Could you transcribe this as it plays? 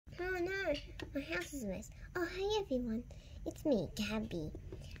no, my house is a mess. Oh, hey everyone, it's me, Gabby,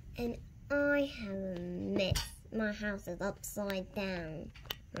 and I have a mess. My house is upside down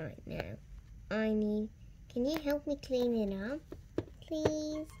right now. Can you help me clean it up,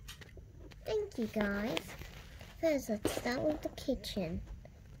 please? Thank you, guys. First, let's start with the kitchen.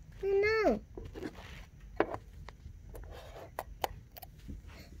 Oh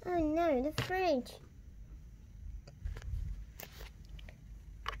no, the fridge.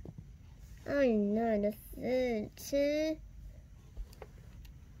 Oh no, the food too.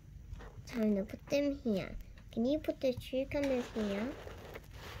 Time to put them here. Can you put the cucumbers here?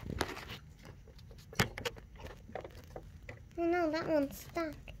 Oh no, that one's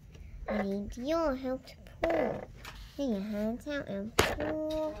stuck. I need your help to pull. Get your hands out and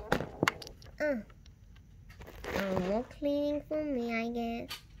pull. Oh, more cleaning for me, I guess.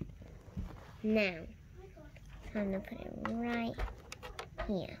 Now, time to put it right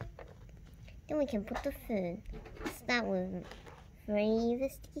here. Then we can put the food. Start with 3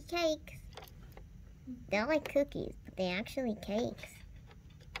 sticky cakes. They're like cookies, but they're actually cakes.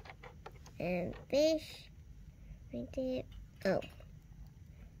 And fish right there. Oh.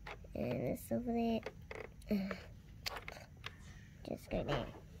 And this over there. Just go there.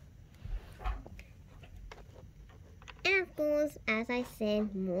 And of course, as I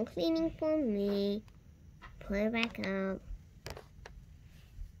said, more cleaning for me. Put it back up.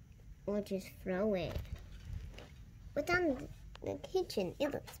 Or just throw it. We're done the kitchen.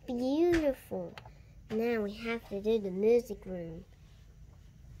 It looks beautiful. Now we have to do the music room.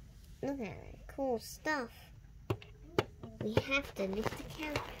 Look at that cool stuff. We have to lift the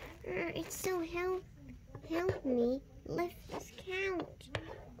couch. It's so help me lift this couch.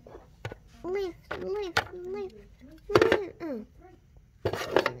 Lift. Oh,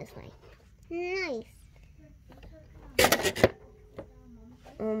 this way. Nice.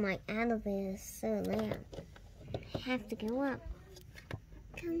 Oh, my elevator is so loud. I have to go up.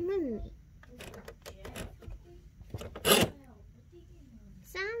 Come with me.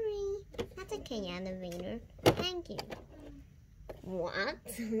 Sorry. That's okay, elevator. Thank you. What?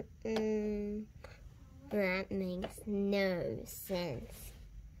 That makes no sense.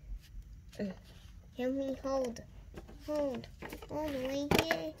 Help me hold all the way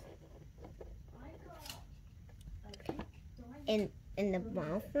here. In the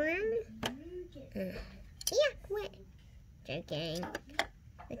bathroom? Yeah, wet. Joking.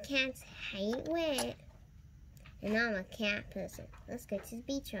 The cats hate wet. And I'm a cat person. Let's go to the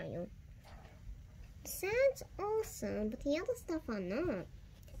beach island. Sounds awesome, but the other stuff are not.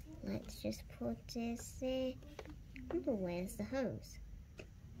 Let's just put this there. Where's the hose?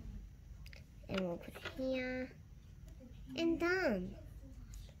 And we'll put it here. And done.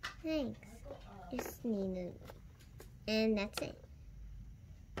 Thanks. Just need it. And that's it.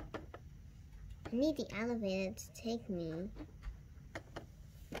 I need the elevator to take me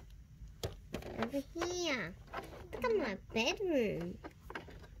over here. Look at my bedroom.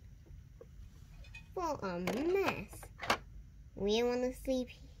 Full of mess. We don't want to sleep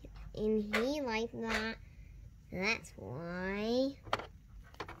in here like that. That's why.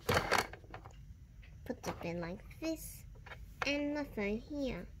 Put the bed like this. And the phone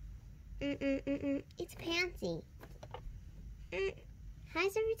here. It's fancy.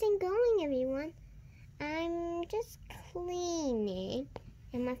 How's everything going, everyone? I'm just cleaning,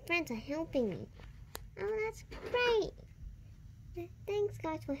 and my friends are helping me. Oh, that's great. Thanks,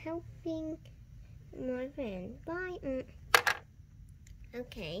 guys, for helping my friend. Bye.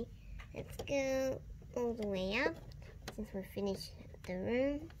 Okay, let's go all the way up, since we're finished the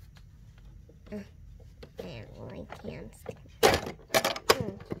room. And well, I can't stick.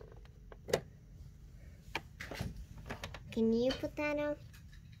 Can you put that up?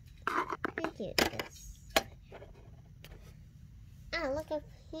 Thank you. Oh, look up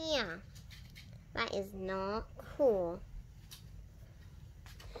here. That is not cool.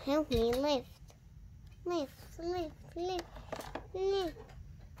 Help me lift. Lift.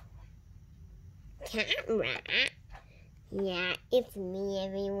 Cat rat. Yeah, it's me,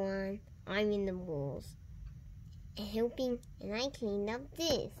 everyone. I'm in the walls. Helping, and I cleaned up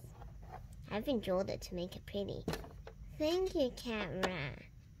this. I've enjoyed it to make it pretty. Thank you, cat rat.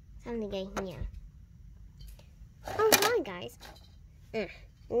 Time to go here. Oh, hi, guys.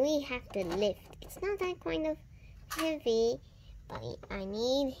 We have to lift. It's not that kind of heavy, but I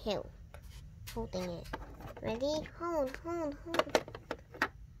need help holding it. Ready? Hold.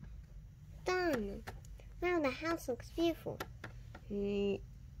 Done. Wow, the house looks beautiful.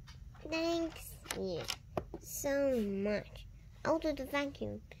 Thanks you so much. I'll do the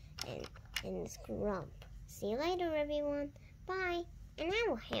vacuum and scrub. See you later, everyone. Bye. And I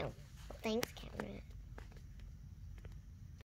will help. Thanks,